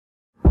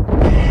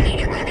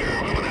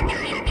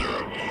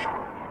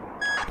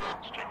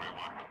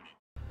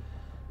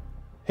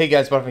Hey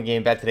guys, Bison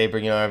Game back today,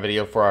 bringing another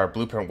video for our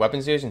blueprint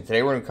weapon series, and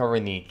today we're going to be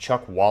covering the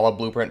Chuckwalla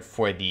blueprint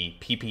for the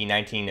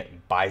PP-19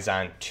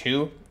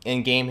 Bizon-2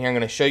 in game. Here I'm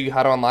going to show you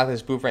how to unlock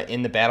this blueprint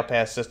in the Battle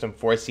Pass system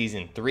for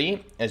Season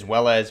 3, as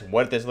well as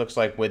what this looks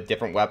like with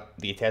different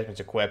the attachments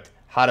equipped,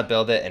 how to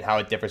build it, and how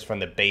it differs from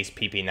the base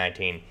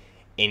PP-19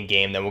 in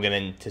game. Then we'll get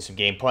into some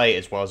gameplay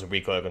as well as the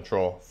recoil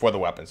control for the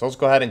weapon. So let's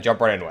go ahead and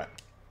jump right into it.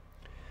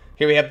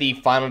 Here we have the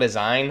final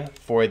design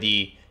for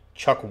the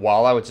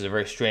Chuckwalla, which is a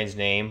very strange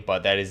name,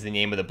 but that is the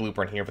name of the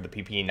blueprint here for the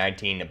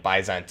PP-19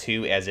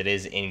 Bizon-2 as it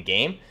is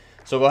in-game.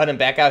 So go ahead and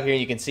back out here,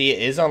 and you can see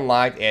it is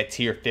unlocked at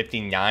tier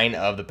 59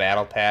 of the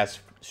Battle Pass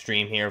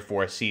stream here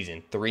for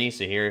Season 3.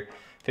 So here,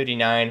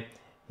 59,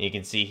 you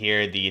can see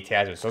here the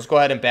attachments. So let's go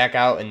ahead and back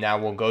out, and now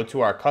we'll go to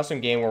our custom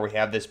game where we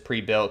have this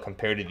pre-built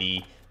compared to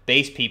the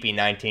base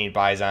PP-19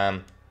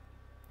 Bizon,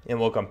 and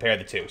we'll compare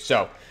the two.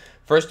 So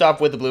first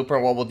off, with the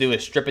blueprint, what we'll do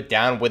is strip it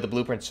down with the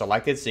blueprint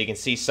selected so you can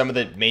see some of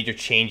the major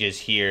changes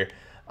here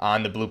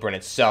on the blueprint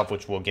itself,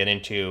 which we'll get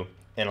into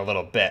in a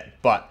little bit.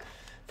 But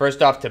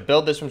first off, to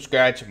build this from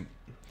scratch,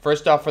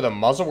 first off for the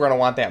muzzle, we're going to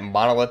want that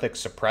monolithic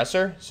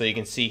suppressor. So you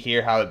can see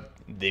here how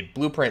the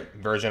blueprint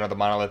version of the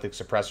monolithic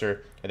suppressor,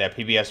 or that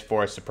PBS4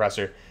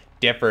 suppressor,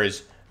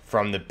 differs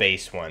from the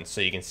base one.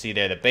 So you can see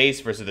there the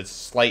base versus the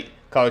slight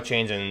color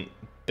change and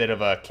bit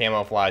of a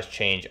camouflage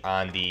change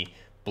on the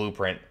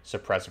blueprint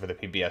suppressor for the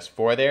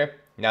PBS4 there.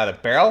 Now the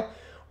barrel,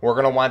 we're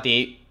going to want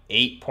the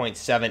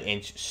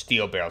 8.7-inch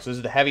steel barrel. So this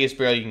is the heaviest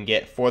barrel you can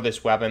get for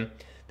this weapon.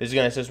 This is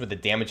going to assist with the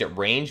damage at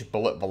range,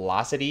 bullet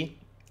velocity,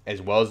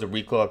 as well as the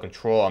recoil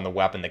control on the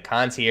weapon. The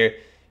cons here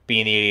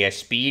being the ADS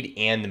speed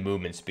and the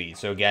movement speed.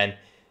 So again,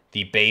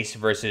 the base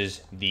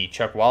versus the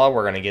Chuckwalla,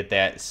 we're going to get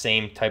that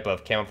same type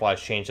of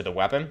camouflage change to the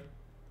weapon.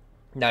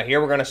 Now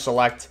here we're going to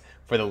select,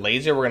 for the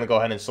laser, we're going to go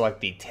ahead and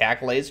select the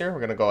TAC laser. We're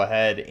going to go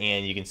ahead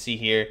and you can see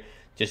here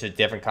just the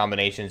different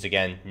combinations.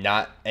 Again,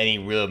 not any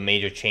real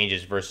major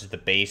changes versus the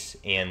base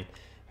and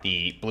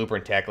the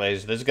blueprint TAC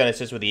laser. This is going to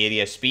assist with the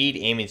ADS speed,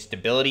 aiming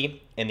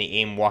stability, and the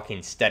aim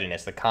walking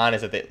steadiness. The con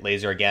is that the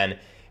laser, again,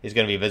 is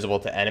going to be visible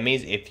to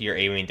enemies if you're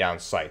aiming down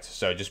sights.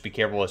 So just be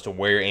careful as to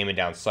where you're aiming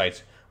down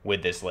sights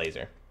with this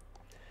laser.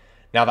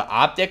 Now the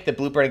optic, the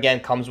blueprint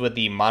again comes with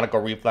the monocle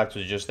reflex,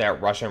 which is just that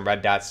Russian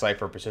red dot sight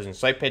for precision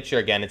sight picture.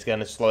 Again, it's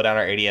going to slow down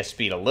our ADS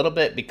speed a little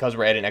bit because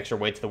we're adding extra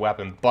weight to the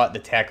weapon, but the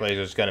TAC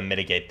laser is going to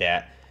mitigate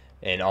that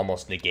and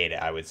almost negate it,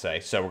 I would say.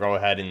 So we're going to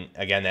go ahead and,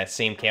 again, that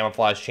same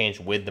camouflage change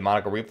with the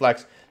monocle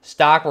reflex.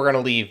 Stock, we're going to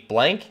leave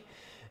blank,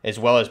 as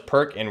well as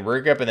perk and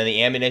rear grip, and then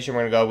the ammunition,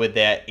 we're going to go with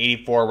that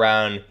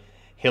 84-round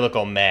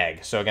helical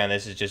mag. So again,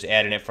 this is just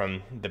adding it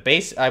from the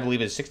base, I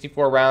believe, is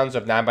 64 rounds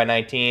of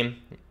 9x19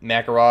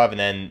 Makarov, and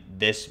then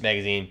this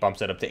magazine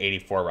bumps it up to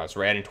 84 rounds. So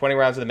we're adding 20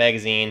 rounds of the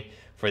magazine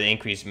for the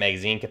increased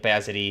magazine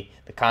capacity.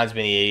 The cons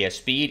being the ADS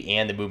speed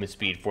and the movement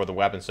speed for the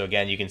weapon. So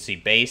again, you can see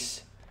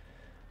base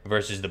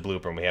versus the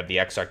blueprint. We have the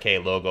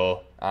XRK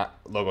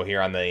logo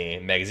here on the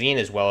magazine,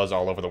 as well as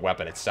all over the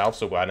weapon itself.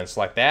 So go ahead and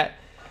select that.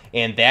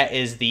 And that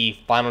is the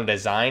final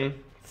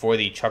design for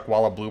the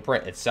Chuckwalla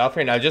blueprint itself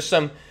here. Now just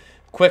some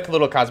quick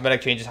little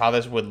cosmetic changes, how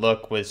this would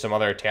look with some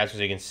other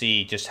attachments. You can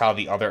see just how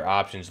the other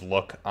options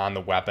look on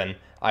the weapon.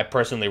 I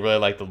personally really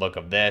like the look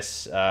of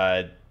this.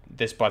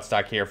 This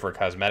buttstock here for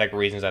cosmetic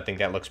reasons. I think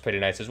that looks pretty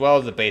nice, as well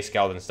as the base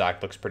skeleton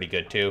stock looks pretty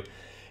good too.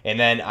 And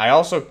then I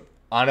also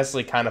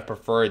honestly kind of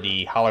prefer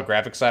the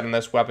holographic side on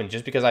this weapon,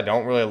 just because I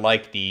don't really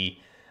like the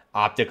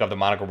optic of the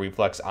monocle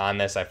reflex on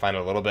this. I find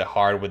it a little bit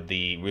hard with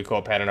the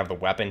recoil pattern of the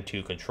weapon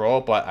to control,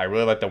 but I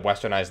really like the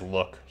westernized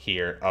look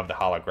here of the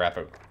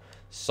holographic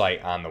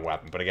sight on the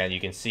weapon. But again,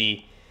 you can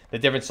see the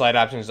different sight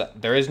options.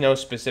 There is no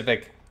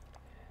specific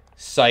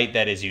sight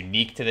that is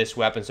unique to this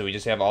weapon, so we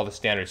just have all the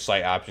standard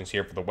sight options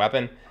here for the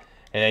weapon.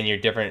 And then your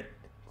different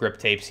grip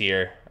tapes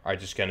here are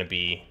just going to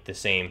be the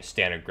same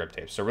standard grip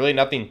tapes. So really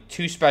nothing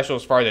too special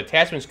as far as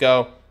attachments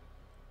go.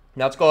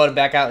 Now let's go ahead and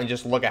back out and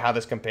just look at how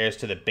this compares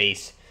to the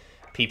base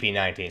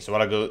PP-19. So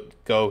what I'll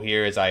go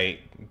here is I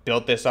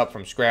built this up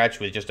from scratch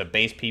with just a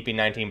base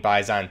PP-19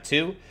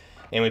 Bizon-2.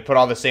 And we put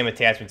all the same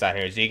attachments on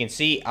here. So you can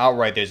see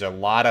outright there's a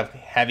lot of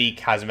heavy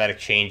cosmetic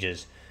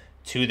changes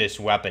to this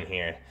weapon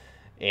here.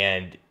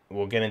 And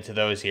we'll get into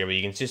those here. But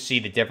you can just see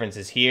the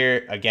differences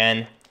here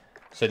again.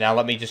 So now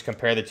let me just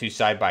compare the two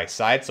side by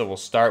side. So we'll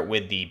start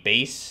with the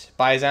base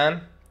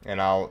Bizon. And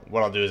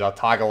what I'll do is I'll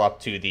toggle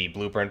up to the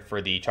blueprint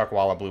for the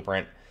Chuckwalla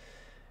blueprint.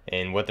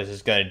 And what this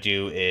is going to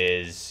do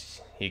is,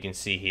 you can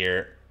see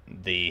here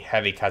the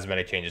heavy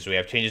cosmetic changes. We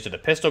have changes to the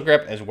pistol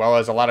grip, as well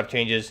as a lot of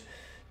changes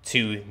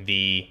to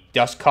the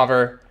dust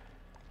cover.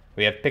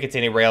 We have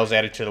Picatinny rails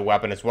added to the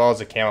weapon, as well as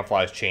the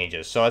camouflage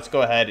changes. So let's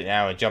go ahead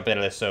now and jump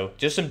into this. So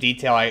just some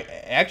detail.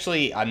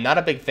 I'm not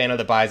a big fan of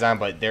the Bison,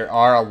 but there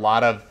are a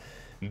lot of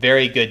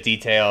very good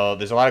detail.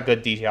 There's a lot of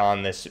good detail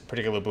on this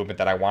particular blueprint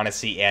that I want to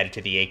see added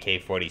to the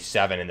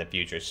AK-47 in the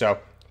future. So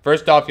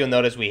first off, you'll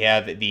notice we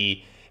have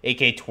the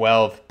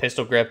AK-12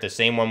 pistol grip, the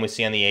same one we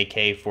see on the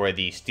AK for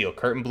the steel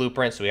curtain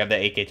blueprint. So we have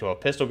the AK-12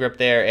 pistol grip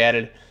there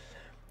added.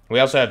 We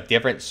also have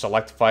different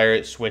select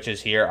fire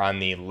switches here on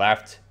the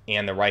left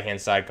and the right-hand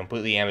side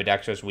completely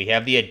ambidextrous. We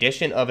have the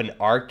addition of an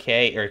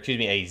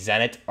a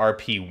Zenit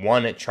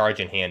RP1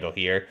 charging handle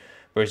here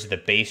versus the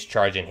base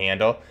charging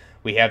handle.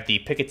 We have the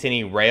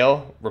Picatinny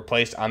rail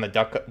replaced on the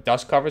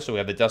dust cover. So we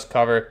have the dust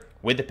cover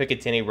with the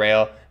Picatinny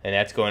rail, and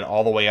that's going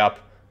all the way up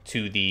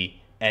to the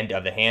end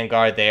of the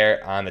handguard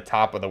there on the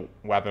top of the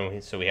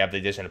weapon. So we have the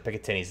addition of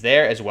Picatinny's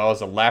there, as well as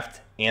the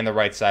left and the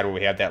right side where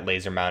we have that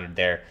laser mounted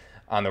there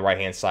on the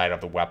right-hand side of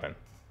the weapon.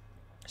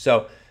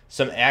 So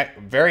some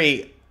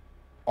very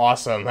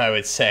awesome, I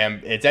would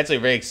say. It's actually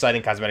very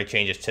exciting cosmetic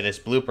changes to this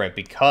blueprint,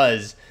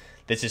 because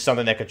this is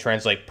something that could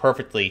translate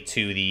perfectly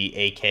to the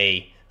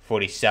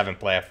AK-47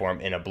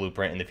 platform in a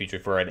blueprint in the future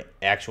for an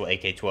actual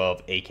AK-12,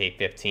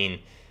 AK-15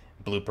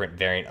 blueprint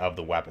variant of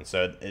the weapon.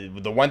 So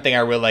the one thing I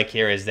really like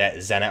here is that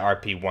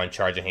Zenit RP1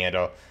 charging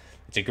handle.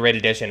 It's a great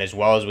addition, as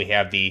well as we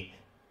have the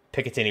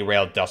Picatinny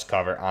rail dust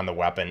cover on the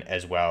weapon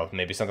as well.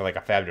 Maybe something like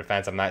a Fab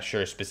Defense. I'm not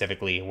sure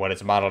specifically what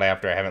it's modeled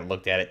after. I haven't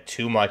looked at it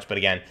too much, but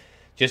again,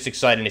 just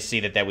exciting to see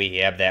that we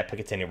have that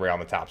Picatinny rail on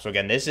the top. So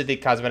again, this is the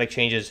cosmetic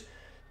changes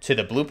to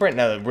the blueprint.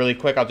 Now, really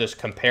quick, I'll just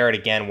compare it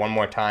again one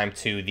more time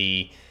to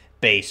the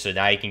base, so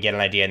now you can get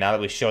an idea now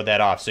that we showed that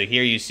off. So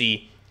here you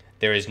see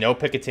there is no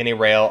Picatinny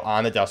rail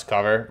on the dust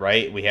cover,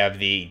 right? We have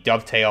the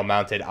dovetail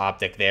mounted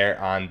optic there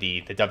on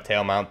the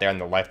dovetail mount there on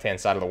the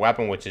left-hand side of the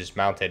weapon, which is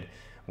mounted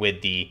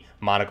with the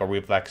monocle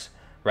reflex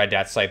red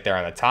dot sight there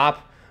on the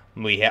top.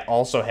 We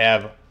also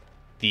have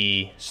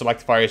the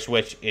select fire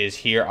switch is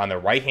here on the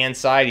right-hand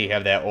side. You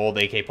have that old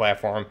AK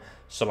platform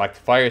select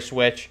fire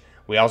switch.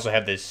 We also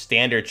have the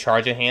standard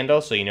charging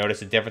handle, so you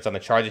notice the difference on the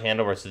charging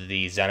handle versus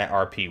the Zenit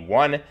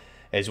RP1,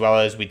 as well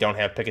as we don't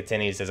have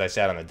Picatinny's, as I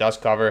said, on the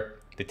dust cover,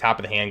 the top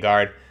of the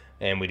handguard,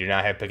 and we do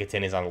not have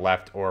Picatinny's on the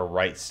left or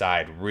right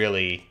side,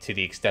 really, to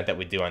the extent that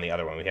we do on the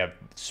other one. We have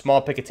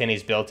small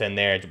Picatinny's built in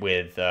there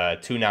with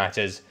 2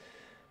 notches,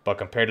 but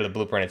compared to the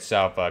blueprint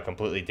itself,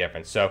 completely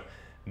different. So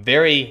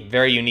very,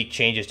 very unique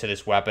changes to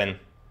this weapon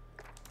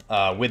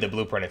with the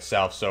blueprint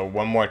itself. So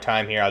one more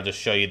time here, I'll just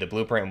show you the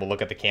blueprint, and we'll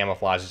look at the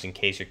camouflages in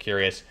case you're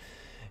curious.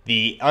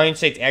 The iron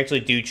sights actually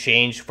do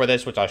change for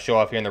this, which I'll show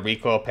off here in the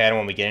recoil pattern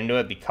when we get into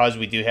it, because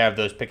we do have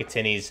those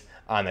Picatinny's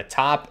on the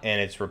top,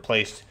 and it's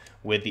replaces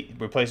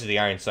the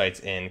iron sights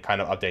and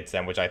kind of updates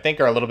them, which I think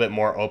are a little bit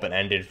more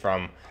open-ended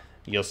from,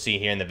 you'll see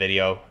here in the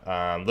video.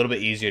 A little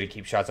bit easier to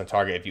keep shots on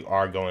target if you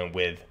are going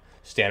with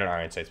standard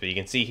iron sights. But you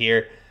can see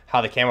here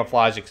how the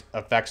camouflage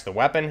affects the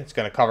weapon. It's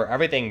going to cover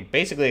everything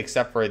basically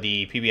except for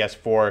the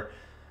PBS-4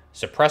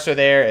 suppressor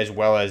there, as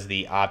well as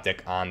the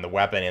optic on the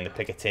weapon and the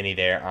Picatinny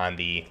there on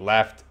the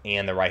left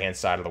and the right-hand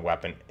side of the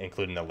weapon,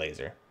 including the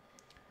laser.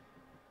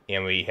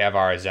 And we have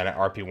our Zenit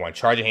RP1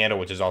 charging handle,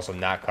 which is also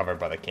not covered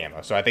by the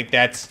camo. So I think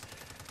that's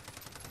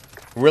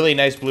really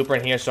nice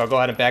blueprint here. So I'll go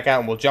ahead and back out,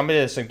 and we'll jump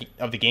into some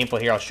of the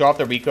gameplay here. I'll show off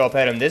the recoil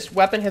pattern. This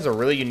weapon has a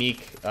really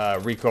unique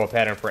recoil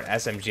pattern for an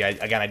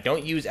SMG. Again, I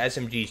don't use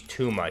SMGs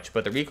too much,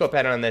 but the recoil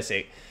pattern on this,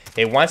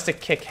 it wants to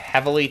kick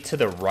heavily to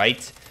the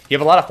right. You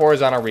have a lot of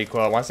horizontal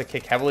recoil. It wants to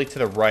kick heavily to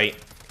the right,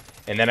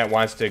 and then it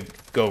wants to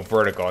go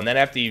vertical. And then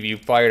after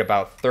you've fired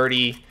about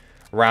 30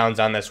 rounds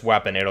on this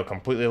weapon, it'll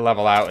completely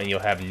level out, and you'll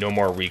have no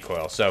more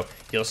recoil. So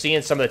you'll see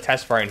in some of the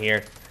test firing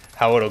here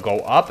how it'll go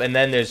up, and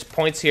then there's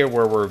points here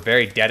where we're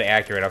very dead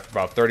accurate after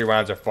about 30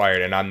 rounds are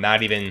fired, and I'm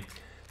not even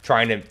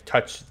trying to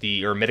touch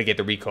or mitigate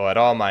the recoil at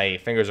all. My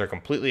fingers are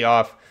completely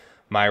off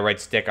my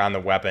right stick on the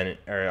weapon,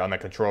 or on the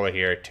controller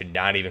here, to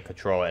not even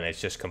control it, and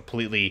it's just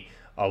completely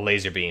a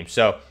laser beam.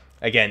 So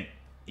again,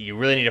 you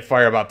really need to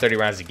fire about 30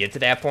 rounds to get to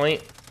that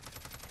point,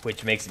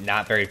 which makes it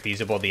not very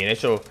feasible. The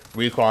initial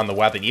recoil on the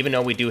weapon, even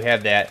though we do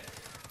have that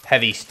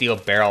heavy steel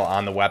barrel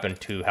on the weapon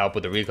to help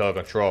with the recoil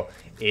control,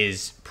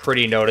 is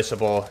pretty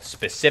noticeable,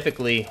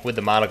 specifically with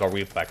the monocle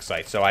reflex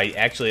sight. So I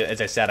actually,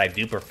 as I said, I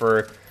do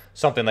prefer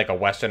something like a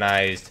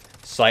westernized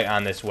sight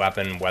on this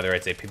weapon, whether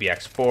it's a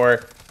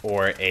PBX-4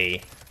 or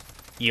a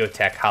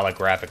EOTech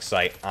holographic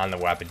sight on the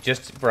weapon,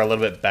 just for a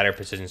little bit better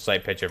precision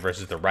sight picture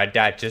versus the red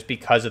dot. Just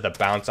because of the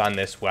bounce on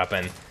this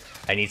weapon,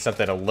 I need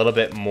something a little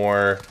bit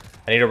more,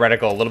 I need a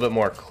reticle a little bit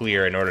more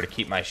clear in order to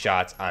keep my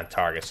shots on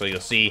target. So you'll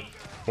see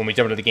when we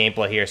jump into the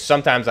gameplay here,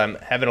 sometimes I'm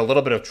having a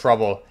little bit of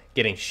trouble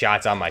getting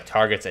shots on my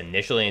targets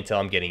initially until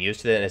I'm getting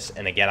used to this.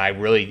 And again, I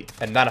really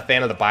am not a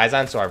fan of the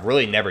Bison, so I've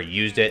really never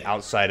used it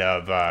outside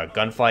of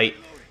gunfight,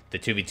 the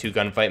 2v2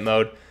 gunfight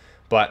mode.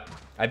 But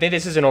I think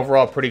this is an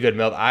overall pretty good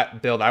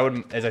build. I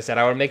would, as I said,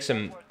 I would make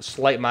some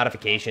slight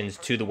modifications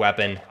to the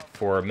weapon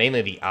for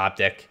mainly the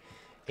optic,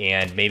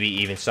 and maybe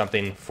even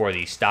something for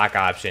the stock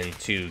option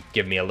to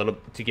give me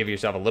give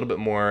yourself a little bit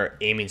more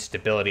aiming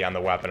stability on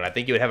the weapon. And I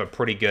think you would have a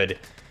pretty good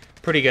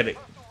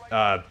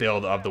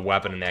build of the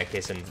weapon in that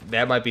case, and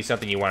that might be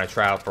something you want to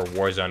try out for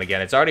Warzone.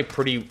 Again, it's already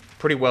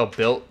pretty well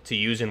built to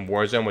use in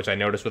Warzone, which I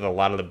noticed with a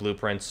lot of the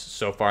blueprints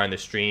so far in the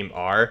stream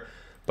are,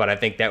 but I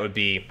think that would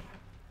be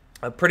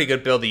a pretty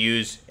good build to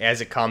use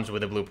as it comes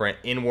with a blueprint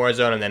in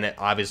Warzone. And then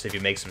obviously if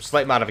you make some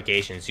slight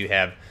modifications, you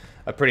have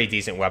a pretty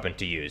decent weapon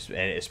to use,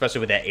 and especially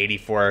with that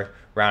 84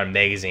 round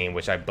magazine,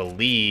 which I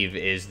believe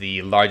is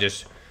the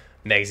largest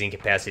magazine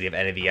capacity of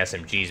any of the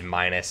SMGs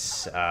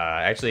minus,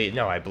 actually,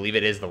 no, I believe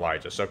it is the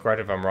largest, so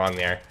correct if I'm wrong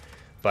there.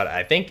 But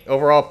I think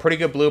overall, pretty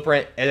good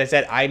blueprint. As I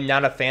said, I'm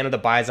not a fan of the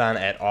Bison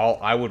at all.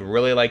 I would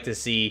really like to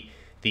see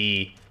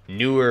the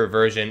newer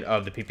version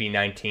of the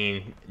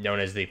PP-19, known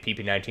as the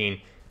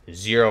PP-19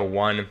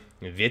 01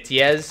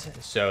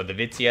 Vityaz. So the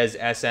Vityaz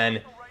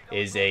SN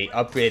is a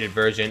upgraded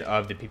version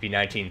of the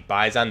PP-19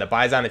 Bison. The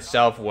Bison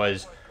itself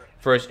was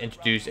first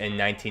introduced in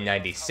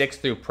 1996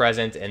 through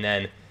present, and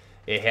then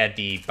it had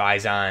the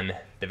Bison,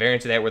 the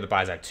variants of that were the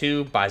Bison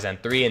 2, Bison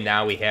 3, and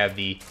now we have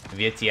the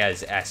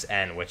Vityaz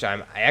SN, which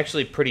I'm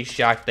actually pretty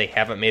shocked they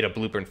haven't made a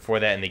blueprint for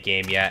that in the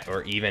game yet,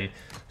 or even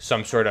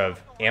some sort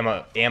of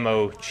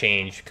ammo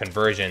change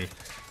conversion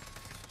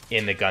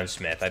in the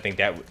gunsmith. I think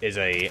that is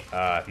a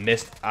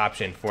missed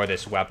option for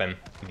this weapon.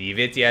 The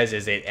Vityaz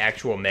is an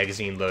actual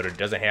magazine loader. It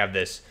doesn't have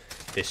this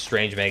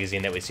strange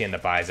magazine that we see in the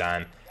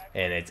Bison,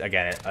 and it's,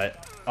 again, an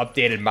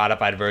updated,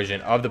 modified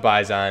version of the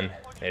Bison.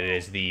 It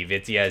is the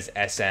Vityaz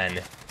SN,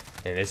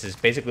 and this is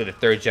basically the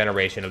third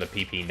generation of the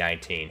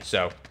PP-19.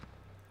 So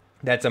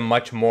that's a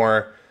much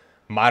more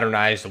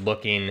modernized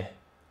looking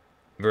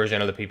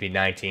version of the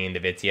PP-19, the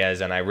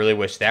Vityaz, and I really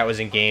wish that was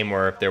in game,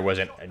 or if there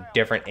wasn't a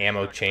different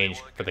ammo change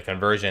for the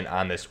conversion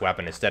on this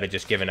weapon, instead of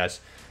just giving us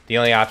the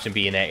only option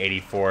being that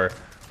 84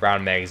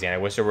 round magazine. I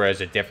wish there was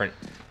a different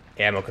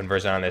ammo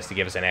conversion on this to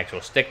give us an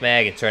actual stick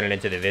mag and turn it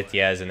into the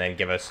Vityaz, and then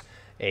give us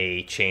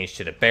a change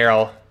to the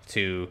barrel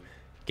to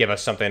give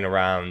us something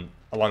along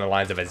the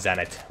lines of a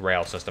Zenit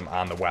rail system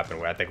on the weapon,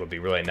 where I think would be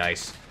really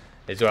nice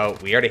as well.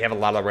 We already have a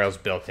lot of rails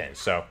built in,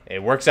 so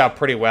it works out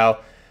pretty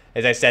well.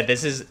 As I said,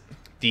 this is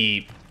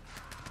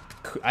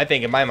I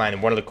think in my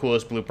mind, one of the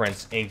coolest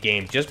blueprints in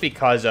game, just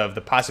because of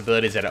the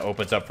possibilities that it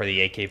opens up for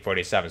the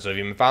AK-47. So if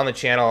you've been following the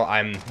channel,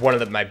 I'm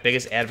my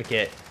biggest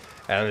advocate.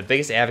 I'm the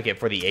biggest advocate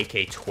for the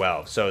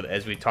AK-12. So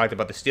as we talked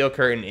about, the Steel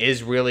Curtain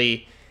is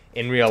really,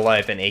 in real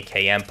life, an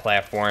AKM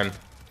platform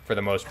for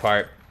the most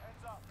part,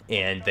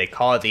 and they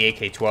call it the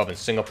AK-12 in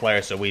single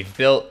player. So we've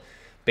built,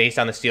 based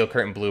on the Steel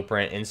Curtain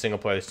blueprint in single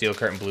player, the Steel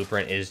Curtain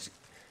blueprint is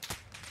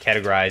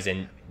categorized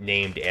and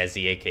named as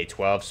the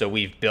AK-12. So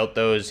we've built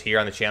those here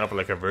on the channel for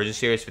the conversion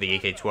series for the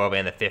AK-12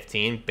 and the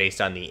 15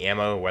 based on the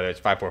ammo, whether it's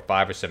 5.45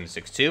 or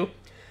 7.62.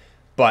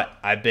 But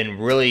I've been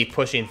really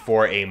pushing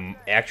for a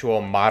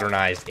actual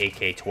modernized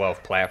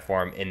AK-12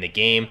 platform in the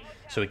game,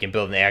 so we can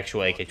build an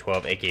actual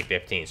AK-12,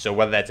 AK-15. So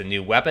whether that's a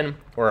new weapon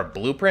or a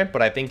blueprint,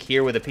 but I think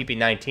here with the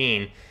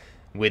PP-19,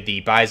 with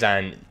the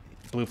Bison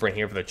blueprint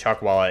here for the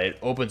Chuckwalla, it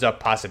opens up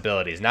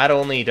possibilities. Not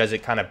only does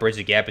it kind of bridge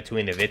the gap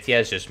between the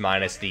Vityaz, just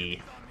minus the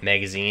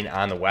magazine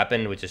on the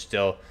weapon, which is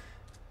still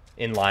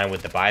in line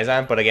with the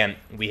Bison, but again,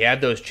 we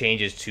have those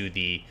changes to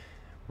the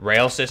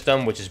rail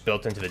system, which is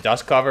built into the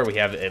dust cover. We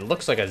have, it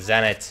looks like a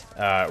Zenit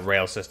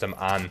rail system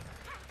on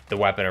the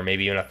weapon, or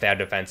maybe even a Fab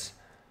Defense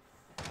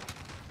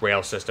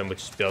rail system,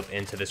 which is built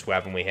into this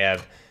weapon. We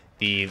have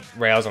the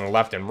rails on the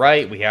left and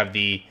right. We have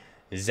the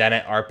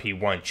Zenit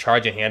RP1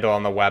 charging handle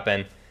on the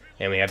weapon,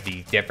 and we have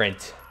the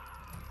different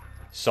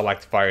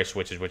select fire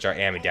switches, which are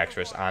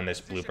ambidextrous on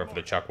this blueprint for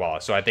the Chuckwalla.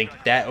 So I think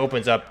that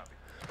opens up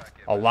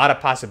a lot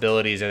of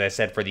possibilities, as I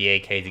said, for the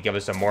AK to give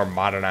us a more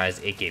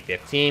modernized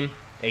AK-15,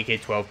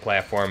 AK-12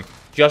 platform,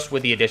 just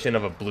with the addition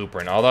of a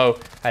blueprint. Although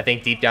I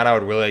think deep down I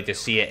would really like to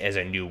see it as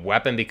a new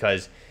weapon,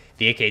 because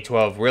the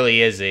AK-12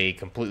 really is a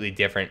completely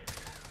different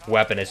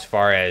weapon as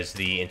far as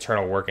the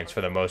internal workings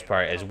for the most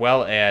part, as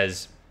well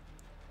as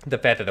the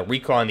fact that the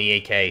recoil on the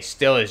AK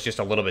still is just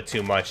a little bit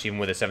too much, even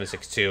with a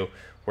 7.62,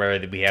 where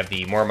we have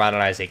the more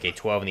modernized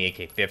AK-12 and the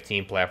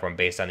AK-15 platform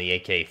based on the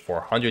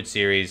AK-400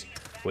 series,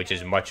 which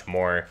is much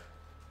more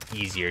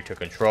easier to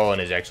control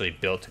and is actually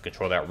built to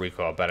control that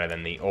recoil better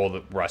than the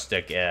old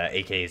rustic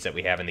AKs that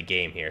we have in the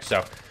game here.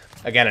 So,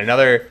 again,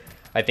 another,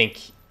 I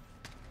think,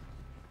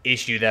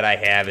 issue that I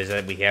have is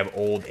that we have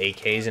old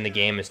AKs in the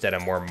game instead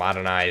of more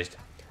modernized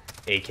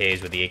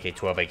AKs with the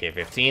AK-12,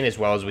 AK-15, as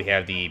well as we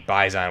have the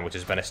Bison, which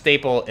has been a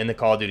staple in the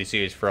Call of Duty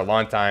series for a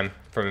long time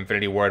from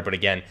Infinity Ward, but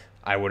again,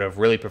 I would have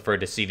really preferred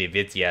to see the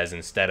Vityaz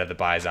instead of the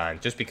Bison,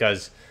 just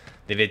because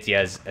the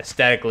Vityaz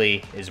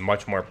aesthetically is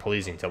much more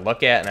pleasing to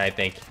look at, and I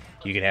think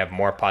you can have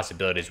more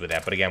possibilities with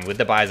that. But again, with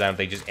the Bison, if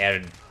they just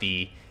added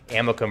the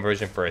ammo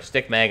conversion for a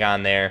stick mag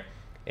on there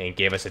and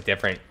gave us some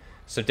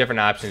different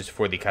options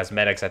for the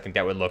cosmetics, I think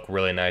that would look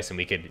really nice, and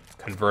we could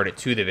convert it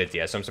to the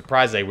Vityaz. So I'm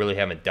surprised they really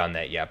haven't done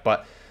that yet.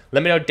 But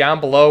let me know down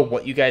below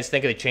what you guys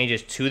think of the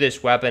changes to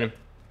this weapon.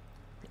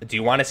 Do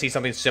you want to see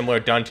something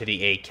similar done to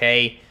the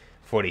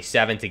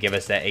AK-47 to give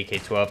us that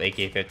AK-12,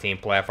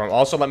 AK-15 platform?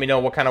 Also, let me know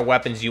what kind of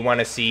weapons you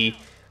want to see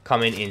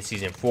coming in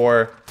Season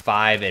 4,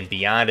 5, and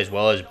beyond, as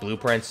well as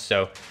blueprints.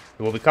 So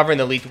we'll be covering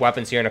the leaked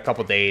weapons here in a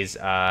couple days.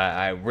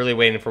 I'm really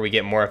waiting for we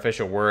get more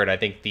official word. I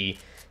think the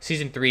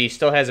Season 3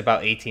 still has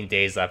about 18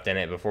 days left in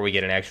it before we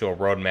get an actual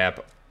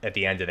roadmap at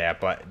the end of that.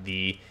 But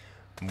the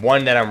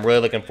one that I'm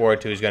really looking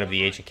forward to is going to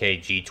be the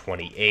HK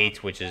G28,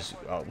 which is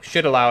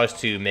should allow us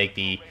to make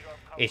the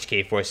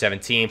HK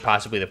 417,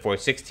 possibly the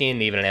 416,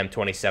 and even an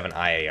M27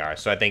 IAR.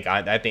 So I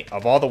think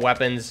of all the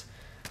weapons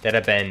that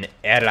have been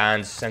added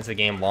on since the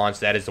game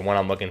launched, that is the one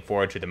I'm looking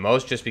forward to the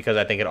most, just because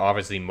I think it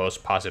offers the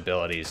most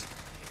possibilities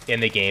in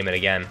the game. And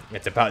again,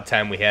 it's about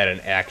time we had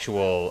an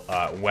actual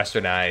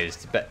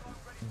westernized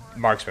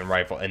marksman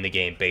rifle in the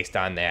game based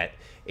on that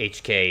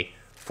HK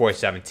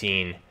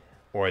 417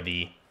 or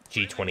the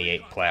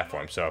G28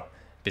 platform. So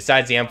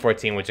besides the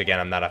M14, which again,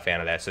 I'm not a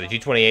fan of that. So the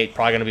G28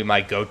 probably going to be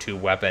my go-to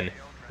weapon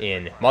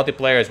in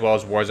multiplayer as well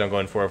as Warzone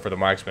going forward for the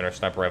marksman or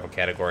sniper rifle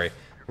category.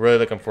 Really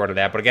looking forward to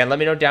that. But again, let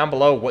me know down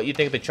below what you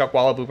think of the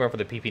Chuckwalla blueprint for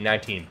the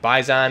PP-19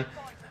 Bizon.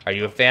 Are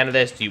you a fan of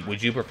this?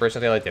 Would you prefer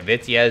something like the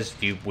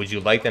Vityaz? Would you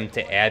like them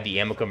to add the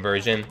ammo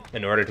conversion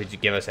in order to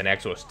give us an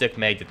actual stick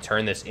mag to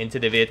turn this into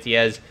the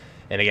Vityaz?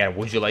 And again,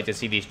 would you like to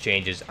see these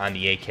changes on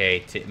the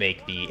AK to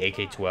make the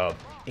AK-12,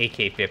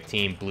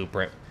 AK-15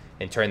 blueprint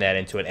and turn that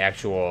into an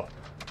actual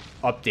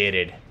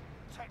updated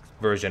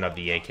version of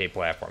the AK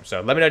platform? So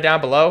let me know down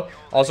below.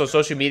 Also,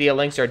 social media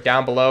links are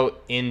down below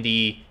in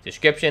the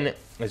description,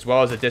 as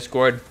well as the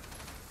Discord.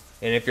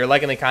 And if you're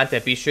liking the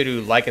content, be sure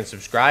to like and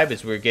subscribe,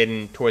 as we're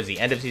getting towards the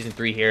end of Season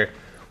 3 here.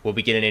 We'll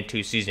be getting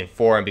into Season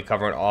 4 and be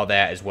covering all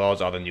that, as well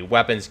as all the new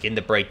weapons, getting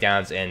the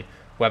breakdowns and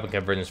weapon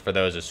conversions for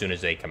those as soon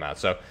as they come out.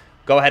 So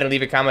go ahead and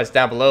leave your comments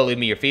down below. Leave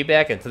me your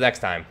feedback. Until next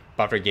time,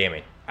 Buffer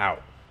Gaming,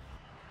 out.